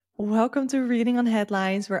Welcome to Reading on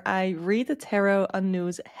Headlines, where I read the tarot on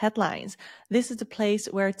news headlines. This is the place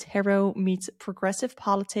where tarot meets progressive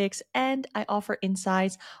politics, and I offer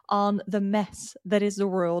insights on the mess that is the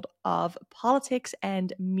world of politics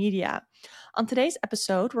and media. On today's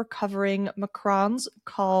episode, we're covering Macron's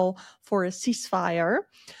call for a ceasefire,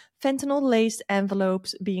 fentanyl laced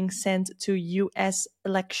envelopes being sent to US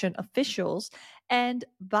election officials, and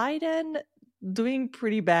Biden doing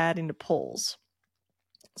pretty bad in the polls.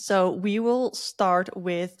 So we will start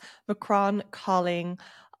with Macron calling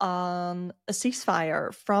on a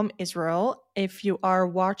ceasefire from Israel. If you are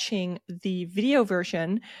watching the video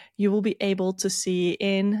version, you will be able to see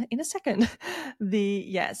in a second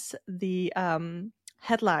the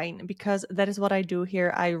headline, because that is what I do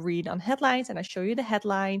here. I read on headlines and I show you the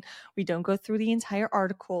headline. We don't go through the entire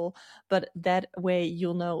article, but that way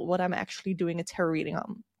you'll know what I'm actually doing a tarot reading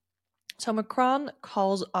on. So Macron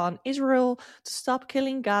calls on Israel to stop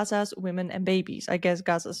killing Gaza's women and babies. I guess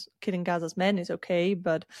killing Gaza's men is okay,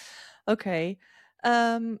 but okay.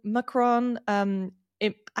 Macron,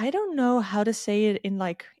 I don't know how to say it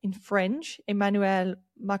in French. Emmanuel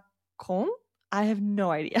Macron. I have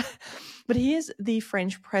no idea, but he is the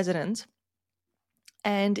French president.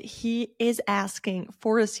 And he is asking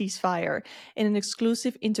for a ceasefire. In an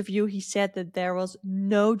exclusive interview, he said that there was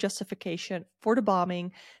no justification for the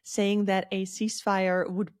bombing, saying that a ceasefire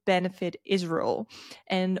would benefit Israel.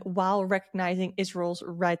 And while recognizing Israel's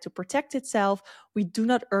right to protect itself, we do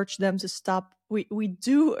not urge them to stop. We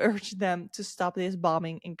do urge them to stop this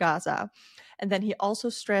bombing in Gaza. And then he also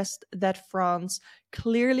stressed that France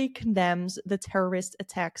clearly condemns the terrorist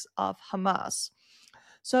attacks of Hamas.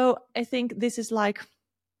 So I think this is like,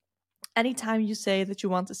 anytime you say that you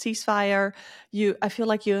want a ceasefire, I feel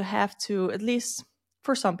like you have to, at least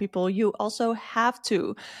for some people, you also have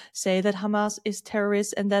to say that Hamas is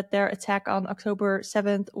terrorist and that their attack on October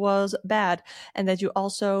 7th was bad. And that you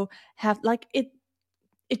also have,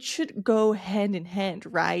 it should go hand in hand,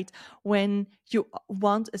 right? When you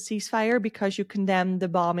want a ceasefire because you condemn the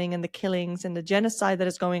bombing and the killings and the genocide that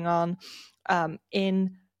is going on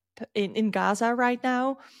in Gaza right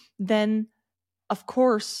now, then of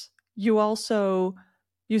course you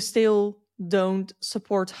still don't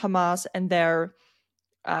support Hamas and their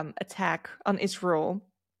attack on Israel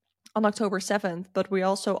on October 7th, but we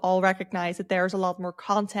also all recognize that there's a lot more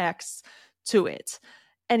context to it.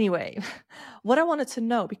 Anyway, what I wanted to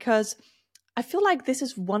know, because I feel like this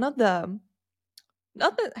is one of the,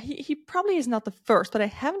 he probably is not the first, but I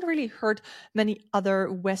haven't really heard many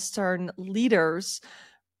other Western leaders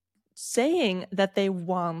saying that they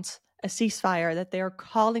want a ceasefire, that they are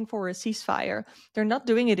calling for a ceasefire. They're not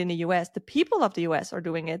doing it in the US. The people of the US are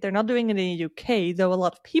doing it. They're not doing it in the UK, though a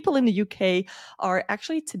lot of people in the UK are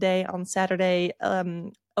actually today on Saturday,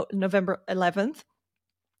 November 11th.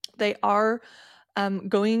 They are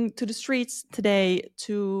going to the streets today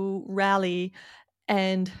to rally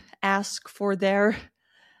and ask for their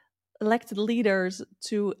elected leaders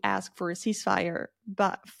to ask for a ceasefire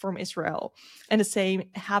from Israel. And the same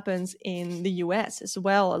happens in the US as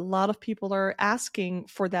well. A lot of people are asking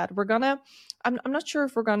for that. I'm not sure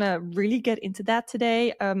if we're gonna really get into that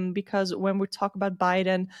today, because when we talk about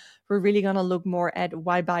Biden, we're really gonna look more at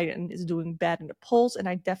why Biden is doing bad in the polls. And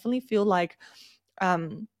I definitely feel like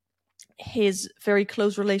his very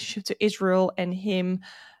close relationship to Israel and him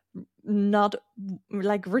not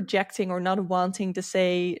rejecting or not wanting to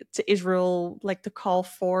say to Israel, to call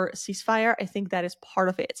for a ceasefire, I think that is part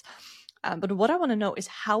of it. But what I want to know is,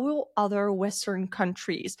 how will other Western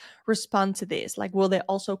countries respond to this? Will they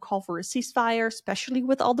also call for a ceasefire, especially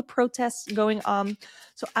with all the protests going on?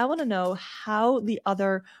 So I want to know how the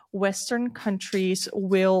other Western countries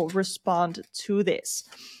will respond to this.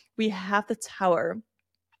 We have the tower,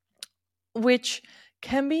 which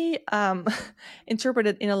can be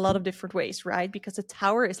interpreted in a lot of different ways, right? Because the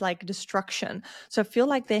tower is like destruction. So I feel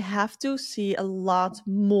like they have to see a lot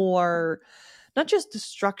more, not just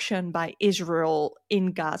destruction by Israel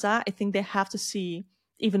in Gaza. I think they have to see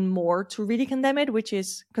even more to really condemn it, which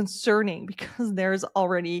is concerning because there's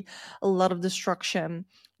already a lot of destruction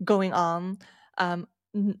going on.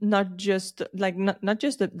 Not just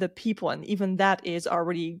the people, and even that is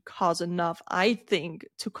already cause enough, I think,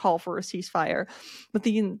 to call for a ceasefire, but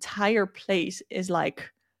the entire place is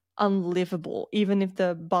unlivable. Even if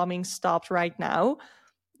the bombing stopped right now,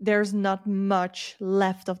 there's not much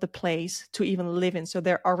left of the place to even live in. So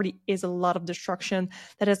there already is a lot of destruction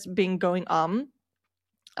that has been going on.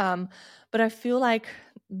 But I feel like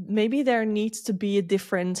maybe there needs to be a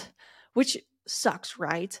different, which sucks,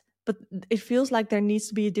 right? But it feels like there needs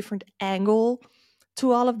to be a different angle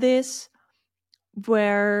to all of this,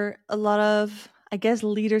 where a lot of, I guess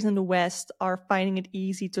leaders in the West are finding it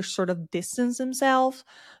easy to sort of distance themselves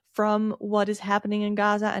from what is happening in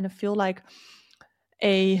Gaza. And I feel like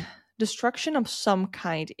a destruction of some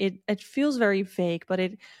kind, it feels very vague, but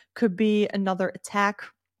it could be another attack,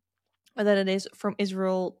 whether it is from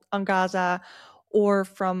Israel on Gaza or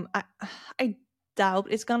from, I doubt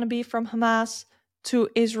it's going to be from Hamas to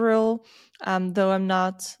Israel, though I'm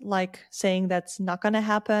not like saying that's not going to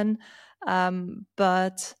happen.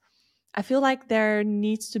 But I feel like there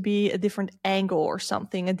needs to be a different angle or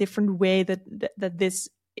something, a different way that this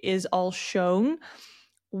is all shown,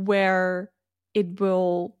 where it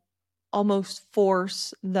will almost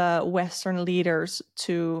force the Western leaders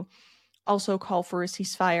to also call for a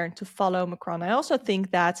ceasefire and to follow Macron. I also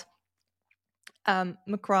think that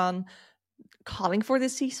Macron calling for the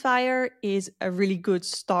ceasefire is a really good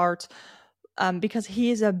start, because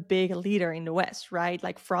he is a big leader in the West, right?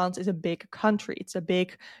 Like France is a big country, it's a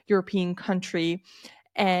big European country,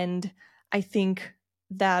 and I think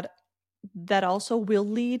that that also will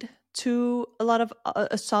lead to a lot of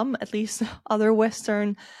some, at least, other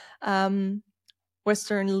Western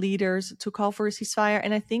leaders to call for a ceasefire.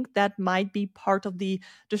 And I think that might be part of the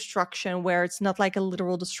destruction, where it's not like a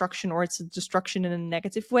literal destruction or it's a destruction in a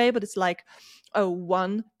negative way, but it's like, oh,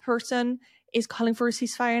 one person is calling for a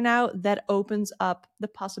ceasefire now. That opens up the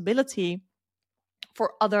possibility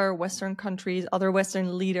for other Western countries, other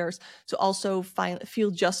Western leaders to also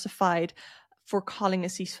feel justified for calling a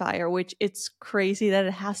ceasefire, which it's crazy that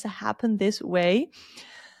it has to happen this way.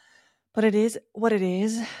 But it is what it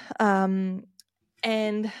is.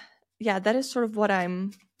 And yeah, that is sort of what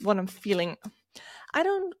I'm feeling. I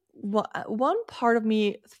don't. One part of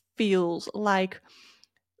me feels like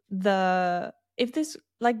if this,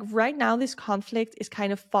 like, right now this conflict is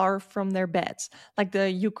kind of far from their beds. Like the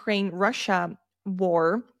Ukraine-Russia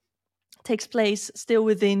war takes place still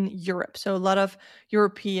within Europe, so a lot of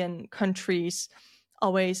European countries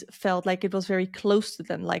always felt like it was very close to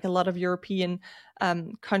them. Like a lot of European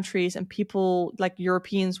countries and people, like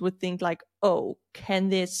Europeans, would think like, oh, can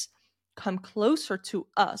this come closer to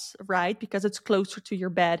us, right? Because it's closer to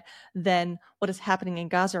your bed than what is happening in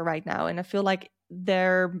Gaza right now. And I feel like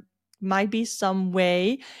there might be some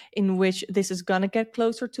way in which this is going to get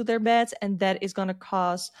closer to their beds, and that is going to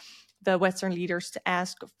cause the Western leaders to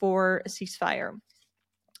ask for a ceasefire.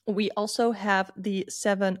 We also have the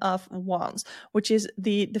Seven of Wands, which is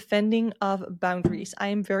the defending of boundaries. I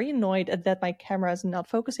am very annoyed that my camera is not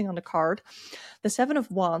focusing on the card. The Seven of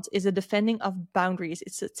Wands is a defending of boundaries.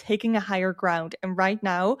 It's a taking a higher ground. And right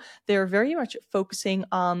now, they're very much focusing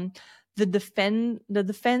on the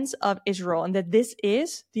defense of Israel, and that this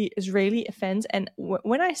is the Israeli offense. And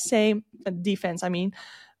when I say defense, I mean,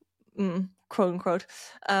 quote unquote,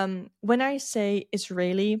 when I say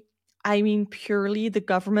Israeli, I mean purely the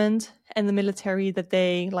government and the military that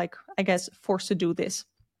they, like, I guess, forced to do this.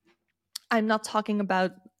 I'm not talking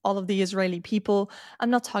about all of the Israeli people. I'm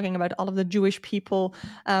not talking about all of the Jewish people.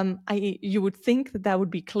 You would think that would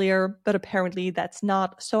be clear, but apparently that's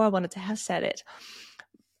not. So I wanted to have said it.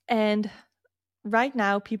 And right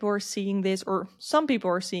now, people are seeing this, or some people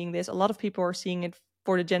are seeing this. A lot of people are seeing it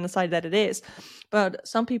for the genocide that it is, but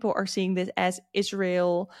some people are seeing this as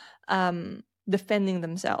Israel defending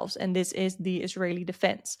themselves, and this is the Israeli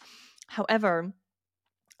defense. However,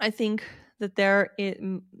 I think that there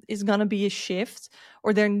is going to be a shift,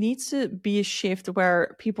 or there needs to be a shift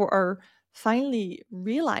where people are finally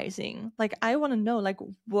realizing, like, I want to know, like,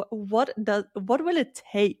 what will it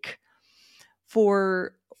take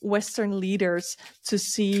for Western leaders to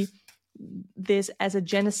see this as a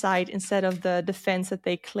genocide instead of the defense that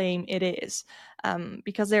they claim it is,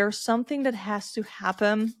 because there's something that has to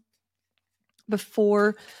happen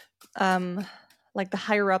before like the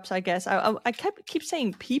higher ups, I guess. I keep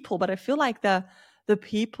saying people, but I feel like the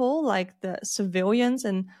people, like the civilians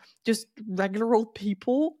and just regular old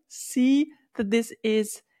people, see that this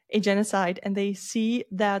is a genocide, and they see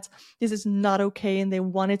that this is not okay, and they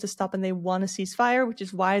want it to stop, and they want a ceasefire, which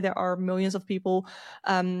is why there are millions of people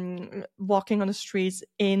walking on the streets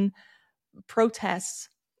in protests,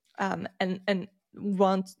 and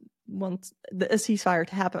want a ceasefire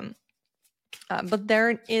to happen. But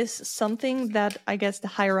there is something that I guess the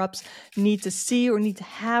higher ups need to see, or need to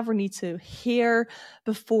have, or need to hear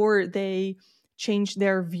before they change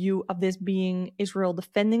their view of this being Israel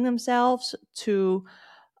defending themselves to,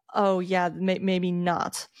 oh yeah, maybe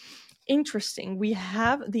not. Interesting. We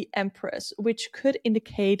have the Empress, which could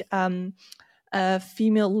indicate a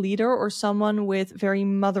female leader or someone with very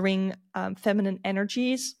mothering, feminine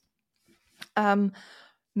energies.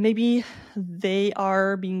 Maybe they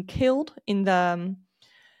are being killed in the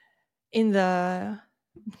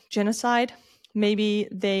genocide, Maybe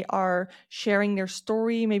they are sharing their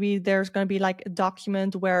story. Maybe there's going to be like a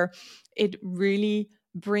document where it really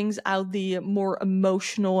brings out the more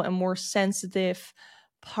emotional and more sensitive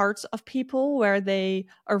parts of people, where they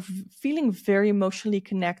are feeling very emotionally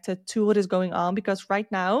connected to what is going on. Because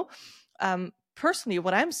right now, personally,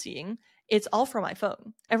 what I'm seeing, it's all from my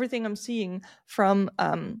phone. Everything I'm seeing from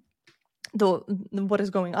the what is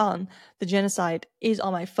going on, the genocide, is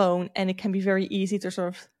on my phone, and it can be very easy to sort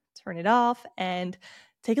of turn it off and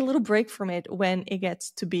take a little break from it when it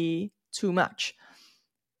gets to be too much.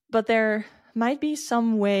 But there might be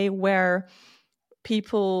some way where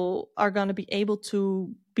people are going to be able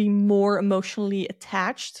to be more emotionally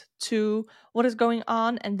attached to what is going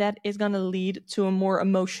on, and that is going to lead to a more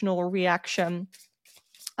emotional reaction,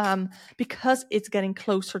 because it's getting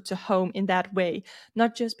closer to home in that way.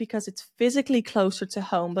 Not just because it's physically closer to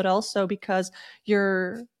home, but also because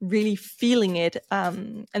you're really feeling it,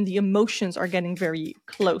 and the emotions are getting very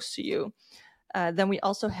close to you. Then we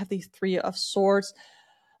also have the Three of Swords.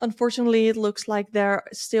 Unfortunately, it looks like there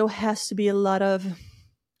still has to be a lot of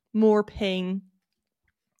more pain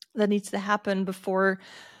that needs to happen before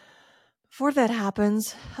that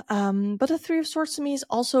happens. But the Three of Swords to me is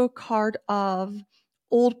also a card of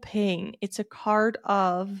old pain. It's a card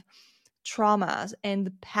of traumas and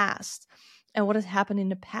the past and what has happened in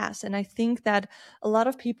the past. And I think that a lot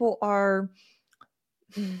of people are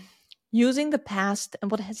using the past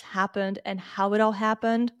and what has happened and how it all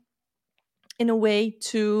happened in a way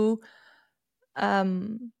to, how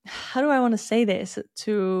do I want to say this,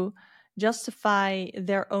 to justify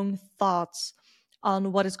their own thoughts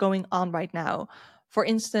on what is going on right now. For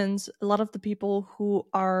instance, a lot of the people who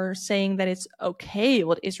are saying that it's okay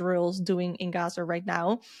what Israel's doing in Gaza right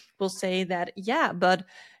now will say that, yeah, but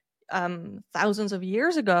thousands of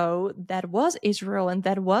years ago, that was Israel and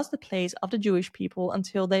that was the place of the Jewish people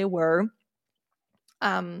until they were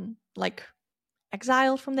like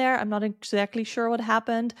exiled from there. I'm not exactly sure what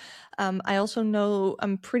happened. I also know,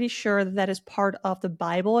 I'm pretty sure that is part of the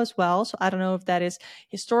Bible as well. So I don't know if that is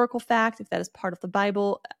historical fact, if that is part of the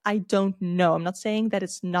Bible. I don't know. I'm not saying that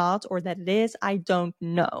it's not or that it is. I don't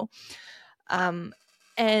know.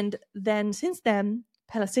 And then since then,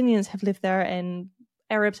 Palestinians have lived there and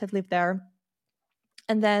Arabs have lived there.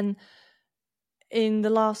 And then in the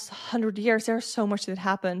last 100 years, there's so much that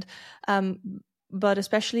happened. But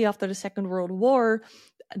especially after the Second World War,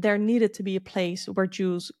 there needed to be a place where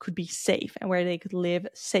Jews could be safe and where they could live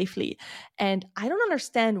safely. And I don't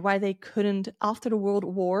understand why they couldn't, after the World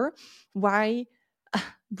War, why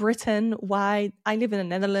Britain, why I live in the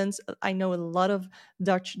Netherlands. I know a lot of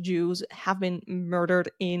Dutch Jews have been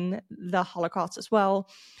murdered in the Holocaust as well.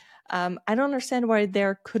 I don't understand why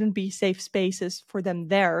there couldn't be safe spaces for them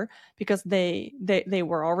there, because they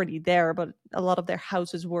were already there, but a lot of their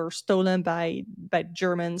houses were stolen by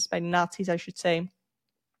Germans, by Nazis, I should say.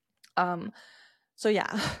 So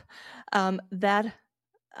yeah, that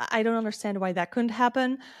I don't understand why that couldn't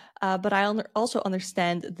happen, but I also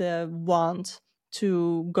understand the want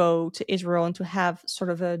to go to Israel and to have sort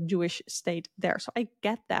of a Jewish state there. So I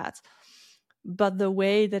get that. But the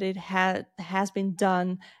way that it has been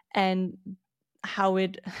done and how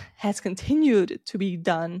it has continued to be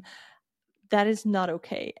done, that is not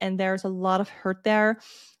okay. And there's a lot of hurt there.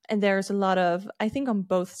 And there's a lot of, I think on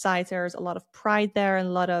both sides, there's a lot of pride there and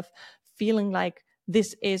a lot of feeling like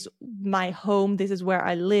this is my home, this is where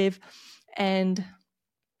I live. And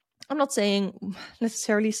I'm not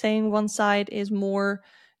necessarily saying one side is more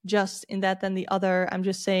just in that than the other. I'm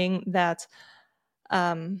just saying that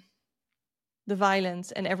the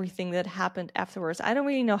violence and everything that happened afterwards, I don't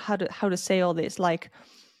really know how to say all this. Like,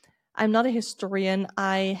 I'm not a historian.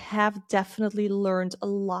 I have definitely learned a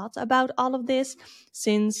lot about all of this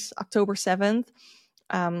since October 7th.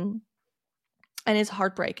 And it's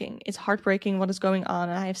heartbreaking. It's heartbreaking what is going on.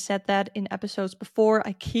 And I have said that in episodes before.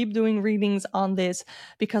 I keep doing readings on this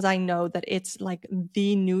because I know that it's like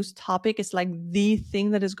the news topic. It's like the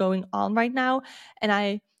thing that is going on right now. And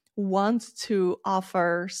I want to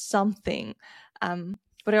offer something.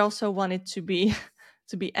 But I also want it to be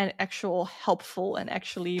an actual helpful and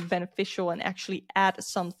actually beneficial and actually add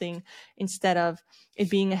something instead of it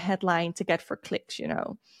being a headline to get for clicks, you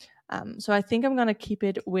know. So I think I'm going to keep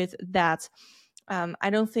it with that. I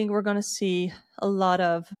don't think we're going to see a lot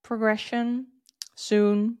of progression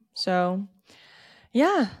soon. So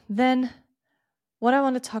yeah, then what I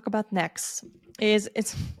want to talk about next is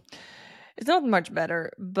it's not much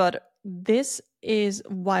better, but this is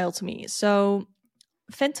wild to me. So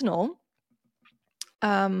fentanyl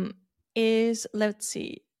is, let's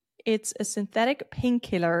see, it's a synthetic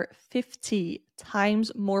painkiller 50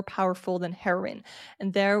 times more powerful than heroin.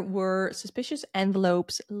 And there were suspicious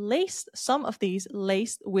envelopes laced, some of these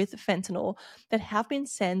laced with fentanyl, that have been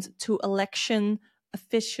sent to election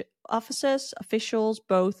officials,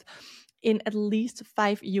 both in at least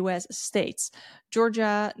 5 US states: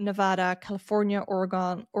 Georgia, Nevada, California,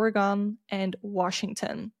 Oregon, and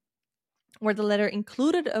Washington, where the letter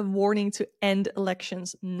included a warning to end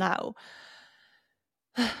elections now.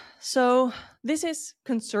 So this is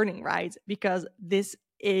concerning, right? Because this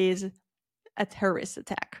is a terrorist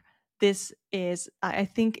attack. This is, I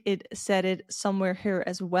think it said it somewhere here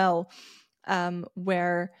as well,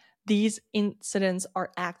 where these incidents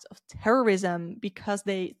are acts of terrorism because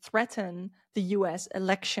they threaten the US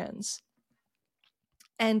elections.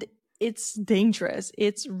 And it's dangerous.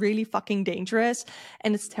 It's really fucking dangerous.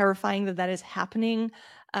 And it's terrifying that that is happening.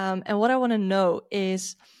 And what I want to know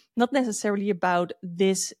is not necessarily about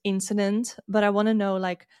this incident, but I want to know,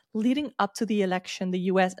 like, leading up to the election,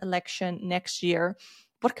 the US election next year,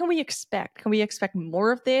 what can we expect? Can we expect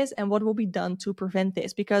more of this? And what will be done to prevent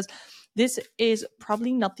this? Because this is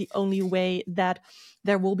probably not the only way that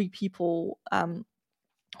there will be people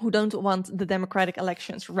who don't want the democratic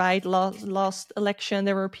elections, right? Last election,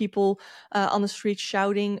 there were people on the street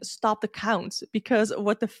shouting, "Stop the count," because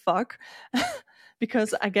what the fuck?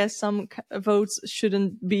 Because I guess some votes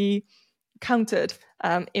shouldn't be counted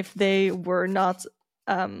if they were not,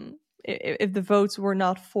 if the votes were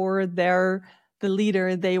not for the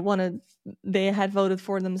leader they had voted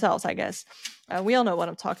for themselves, I guess. We all know what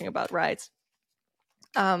I'm talking about, right?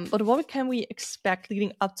 But what can we expect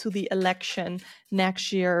leading up to the election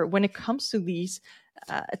next year when it comes to these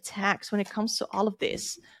attacks, when it comes to all of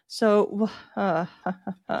this? So,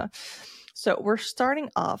 so we're starting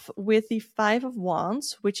off with the Five of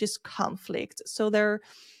Wands, which is conflict. So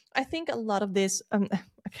I think a lot of this,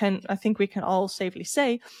 I think we can all safely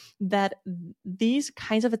say that these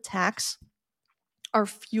kinds of attacks are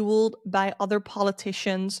fueled by other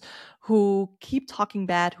politicians who keep talking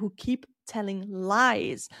bad, who keep telling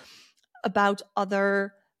lies about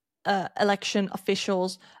other election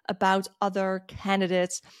officials, about other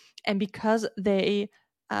candidates. And because they,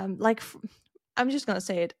 I'm just going to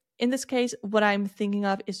say it. In this case, what I'm thinking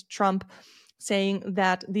of is Trump saying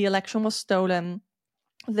that the election was stolen.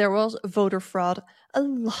 There was voter fraud. A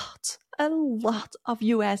lot of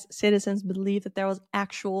US citizens believe that there was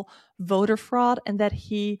actual voter fraud and that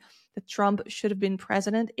Trump should have been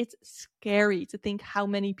president. It's scary to think how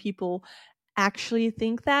many people actually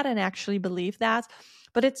think that and actually believe that.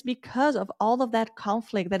 But it's because of all of that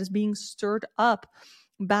conflict that is being stirred up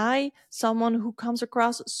by someone who comes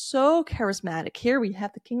across so charismatic. Here we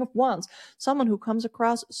have the King of Wands, someone who comes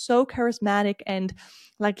across so charismatic and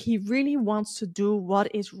like he really wants to do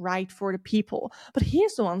what is right for the people. But he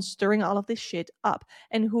is the one stirring all of this shit up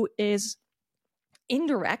and who is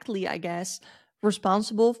indirectly, I guess,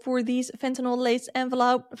 responsible for these fentanyl-laced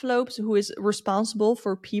envelopes, who is responsible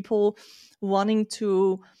for people wanting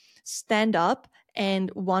to stand up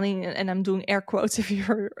and wanting, and I'm doing air quotes if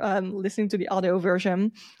you're listening to the audio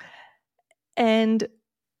version, and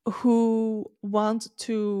who want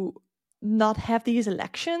to not have these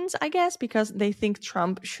elections, I guess, because they think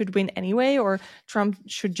Trump should win anyway, or Trump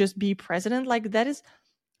should just be president. Like that is,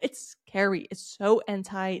 it's scary. It's so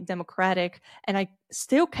anti-democratic. And I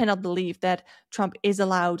still cannot believe that Trump is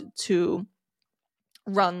allowed to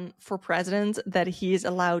run for president, that he is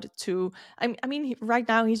allowed to, I mean, right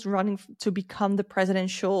now he's running to become the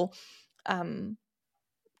presidential,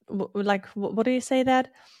 what do you say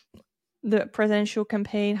that? The presidential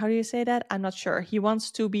campaign, how do you say that? I'm not sure. He wants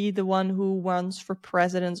to be the one who runs for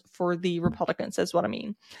president for the Republicans, that's what I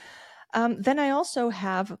mean. Then I also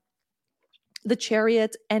have the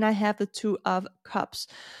Chariot and I have the Two of Cups.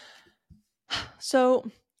 So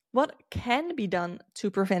what can be done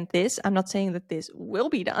to prevent this? I'm not saying that this will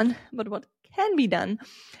be done, but what can be done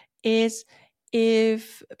is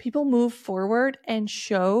if people move forward and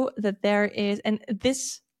show that there is, and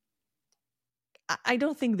this, I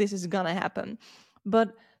don't think this is gonna happen,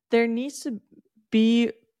 but there needs to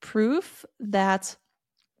be proof that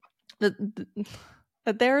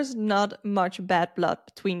that there's not much bad blood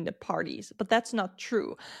between the parties. But that's not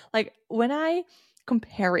true. Like when I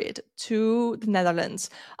compare it to the Netherlands,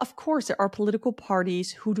 of course there are political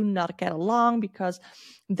parties who do not get along because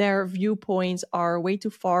their viewpoints are way too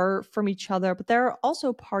far from each other, but there are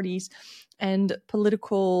also parties and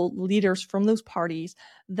political leaders from those parties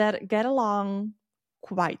that get along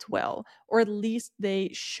quite well, or at least they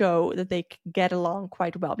show that they get along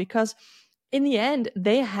quite well, because in the end,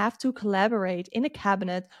 they have to collaborate in a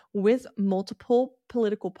cabinet with multiple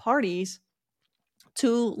political parties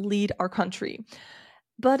to lead our country.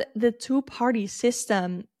 But the two-party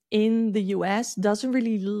system in the US doesn't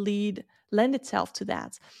really lend itself to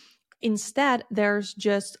that. Instead, there's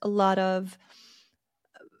just a lot of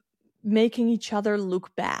making each other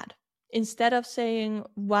look bad. Instead of saying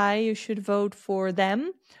why you should vote for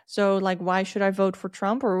them, so like why should I vote for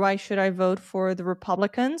Trump or why should I vote for the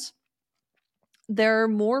Republicans, they're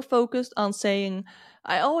more focused on saying,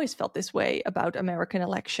 I always felt this way about American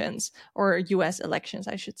elections, or US elections,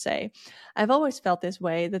 I should say. I've always felt this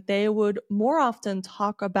way, that they would more often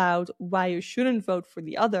talk about why you shouldn't vote for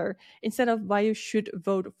the other instead of why you should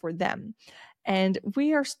vote for them. And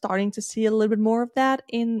we are starting to see a little bit more of that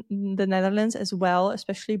in the Netherlands as well,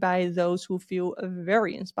 especially by those who feel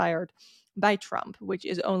very inspired by Trump, which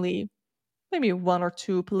is only maybe one or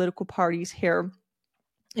two political parties here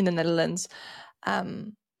in the Netherlands.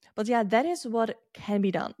 But yeah, that is what can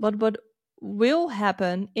be done. But what will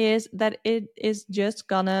happen is that it is just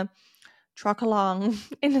gonna truck along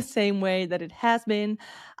in the same way that it has been.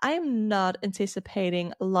 I am not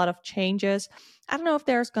anticipating a lot of changes. I don't know if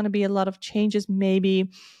there's gonna be a lot of changes,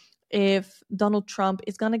 maybe if Donald Trump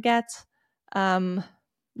is gonna get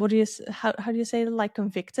what do you how do you say, like,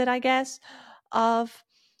 convicted, I guess, of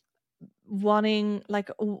wanting, like,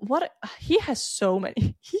 what he has so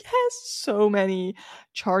many he has so many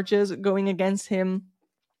charges going against him,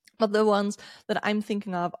 but the ones that I'm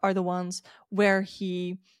thinking of are the ones where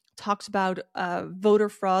he talks about voter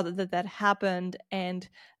fraud that happened, and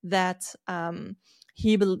that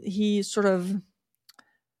he sort of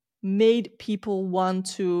made people want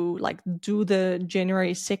to, like, do the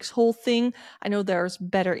January 6th whole thing. I know there's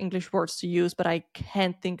better English words to use, but I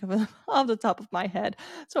can't think of it off the top of my head.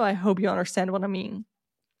 So I hope you understand what I mean.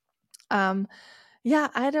 Yeah,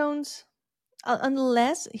 I don't,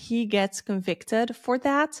 unless he gets convicted for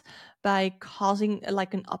that by causing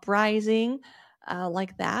like an uprising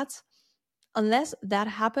like that. Unless that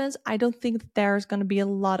happens, I don't think that there's going to be a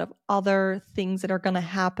lot of other things that are going to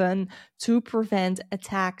happen to prevent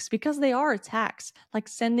attacks, because they are attacks. Like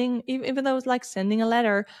sending, even though it's like sending a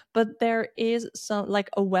letter, but there is some, like,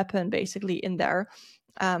 a weapon basically in there.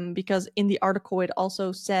 Because in the article, it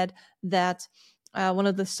also said that one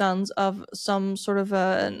of the sons of some sort of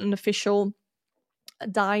an official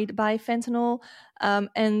died by fentanyl,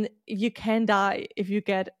 and you can die if you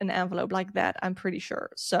get an envelope like that, I'm pretty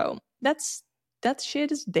sure. So that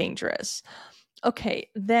shit is dangerous. Okay,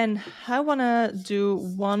 then I want to do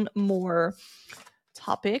one more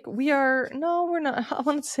topic. We're not, I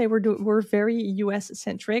wanted to say we're very US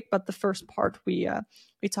centric, but the first part we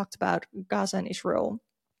talked about Gaza and Israel,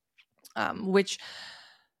 which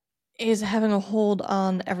is having a hold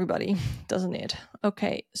on everybody, doesn't it?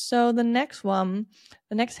 Okay, so the next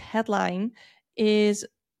headline is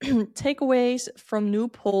takeaways from new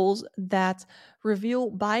polls that reveal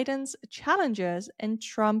Biden's challenges and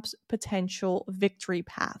Trump's potential victory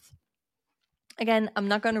path. Again, I'm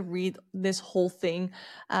not going to read this whole thing,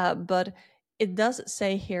 but it does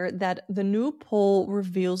say here that the new poll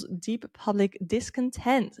reveals deep public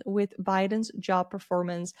discontent with Biden's job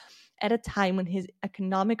performance at a time when his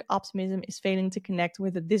economic optimism is failing to connect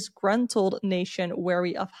with a disgruntled nation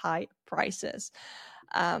wary of high prices.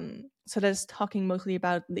 So that's talking mostly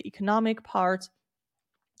about the economic part.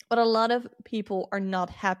 But a lot of people are not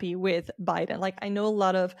happy with Biden. Like, I know a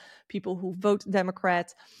lot of people who vote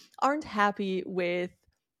Democrat aren't happy with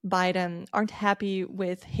Biden, aren't happy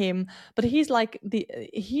with him, but he's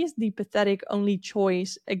the pathetic only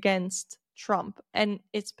choice against Trump, and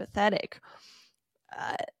it's pathetic.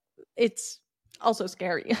 It's also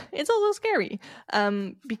scary. It's also scary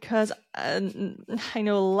because I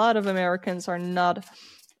know a lot of Americans are not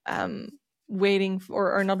waiting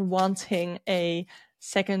for, or not wanting a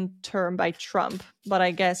second term by Trump, but I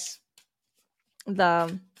guess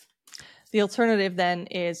the alternative then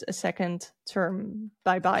is a second term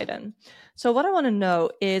by Biden. So what I want to know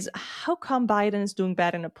is, how come Biden is doing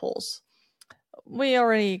bad in the polls? We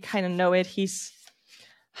already kind of know it.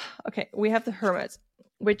 Okay, we have the hermit,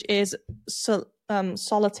 which is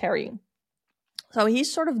solitary. So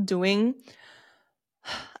he's sort of doing,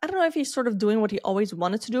 I don't know if he's sort of doing what he always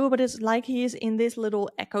wanted to do, but it's like he's in this little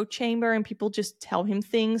echo chamber and people just tell him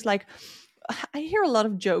things. Like, I hear a lot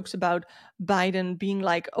of jokes about Biden being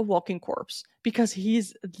like a walking corpse because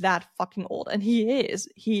he's that fucking old. And he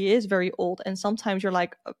is very old. And sometimes you're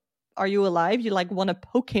like, are you alive? You like want to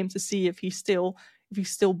poke him to see if he's still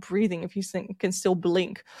breathing, if he can still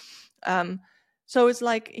blink. So it's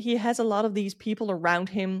like he has a lot of these people around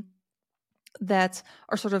him that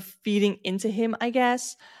are sort of feeding into him, I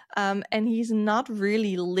guess. And he's not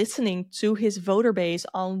really listening to his voter base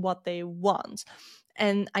on what they want.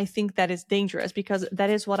 And I think that is dangerous, because that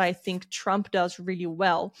is what I think Trump does really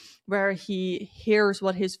well, where he hears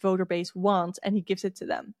what his voter base wants and he gives it to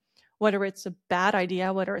them. Whether it's a bad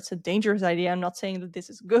idea, whether it's a dangerous idea, I'm not saying that this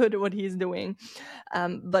is good what he's doing,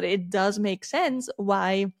 but it does make sense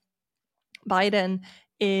why Biden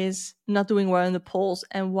is not doing well in the polls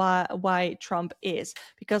and why Trump is,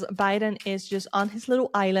 because Biden is just on his little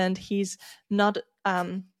island. He's not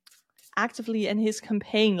actively in his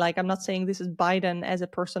campaign. Like, I'm not saying this is Biden as a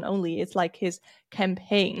person only. It's like his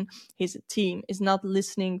campaign, his team is not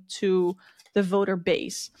listening to the voter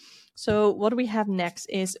base. So what do we have next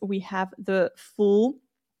is we have the Fool.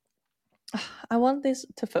 I want this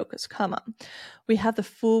to focus. Come on. We have the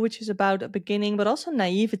Fool, which is about a beginning, but also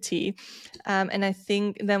naivety. And I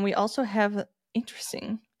think then we also have,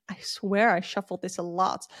 interesting, I swear I shuffled this a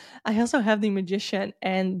lot. I also have the Magician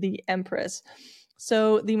and the Empress.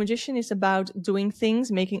 So the Magician is about doing things,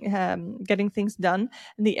 getting things done.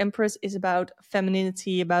 And the Empress is about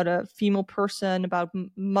femininity, about a female person, about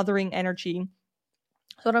mothering energy.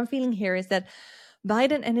 So what I'm feeling here is that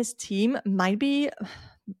Biden and his team might be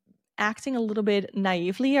acting a little bit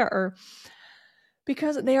naively, or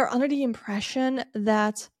because they are under the impression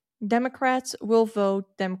that Democrats will vote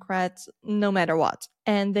Democrats no matter what.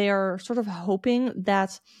 And they are sort of hoping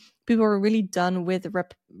that people are really done with the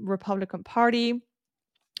Republican Party,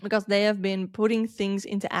 because they have been putting things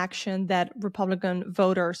into action that Republican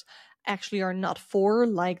voters actually are not for,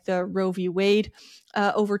 like the Roe v. Wade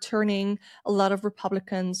overturning. A lot of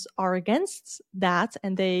Republicans are against that,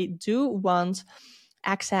 and they do want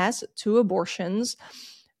access to abortions.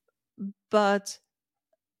 But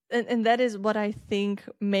and that is what I think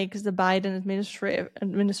makes the Biden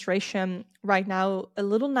administration right now a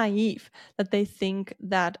little naive, that they think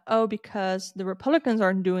that, oh, because the Republicans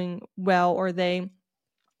aren't doing well, or they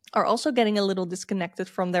are also getting a little disconnected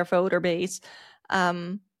from their voter base,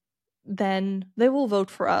 then they will vote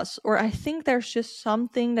for us. Or I think there's just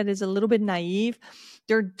something that is a little bit naive.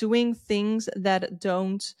 They're doing things that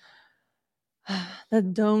don't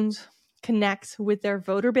connect with their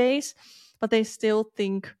voter base, but they still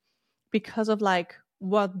think, because of like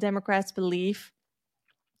what Democrats believe,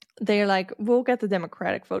 they're like, we'll get the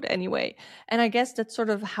Democratic vote anyway. And I guess that's sort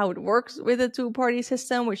of how it works with a two-party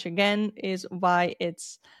system, which again is why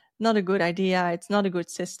it's not a good idea. It's not a good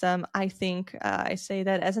system. I think I say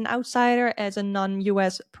that as an outsider, as a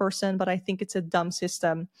non-US person, but I think it's a dumb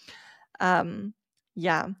system.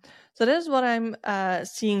 Yeah. So that is what I'm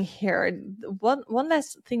seeing here. One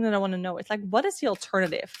last thing that I want to know is, like, what is the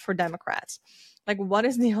alternative for Democrats? Like, what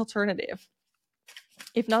is the alternative?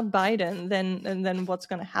 If not Biden, then what's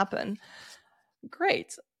going to happen?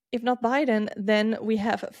 Great. If not Biden, then we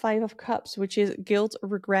have 5 of Cups, which is guilt,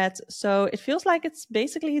 regret. So it feels like it's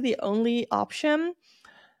basically the only option,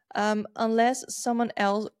 unless someone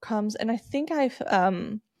else comes. And I think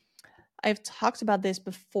I've talked about this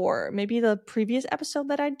before. Maybe the previous episode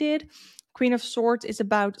that I did. Queen of Swords is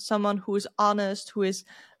about someone who is honest, who is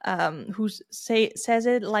says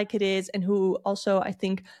it like it is, and who also, I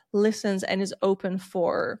think, listens and is open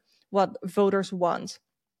for what voters want.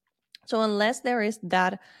 So unless there is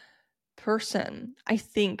that person, I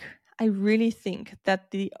really think that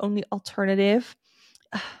the only alternative,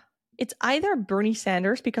 it's either Bernie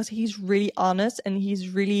Sanders, because he's really honest and he's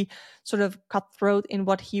really sort of cutthroat in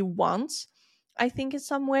what he wants, I think, in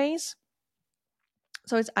some ways.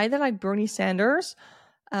 So it's either like Bernie Sanders,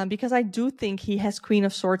 because I do think he has Queen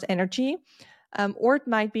of Swords energy, or it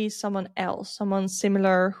might be someone else, someone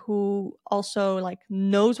similar, who also like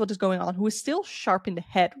knows what is going on, who is still sharp in the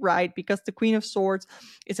head, right? Because the Queen of Swords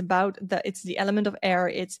is about it's the element of air,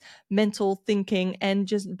 it's mental thinking, and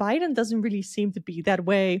just Biden doesn't really seem to be that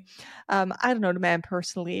way. I don't know the man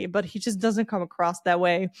personally, but he just doesn't come across that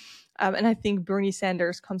way. And I think Bernie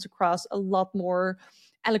Sanders comes across a lot more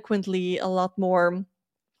eloquently, a lot more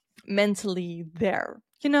mentally there,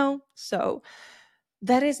 So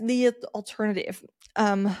that is the alternative.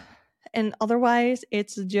 And otherwise,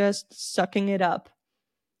 it's just sucking it up.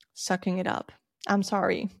 I'm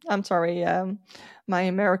sorry, my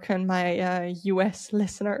American, my US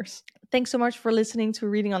listeners. Thanks so much for listening to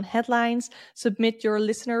Reading on Headlines. Submit your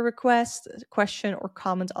listener request, question, or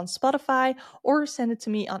comment on Spotify, or send it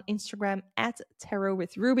to me on Instagram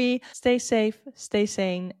 @tarotwithruby. Stay safe, stay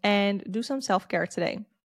sane, and do some self-care today.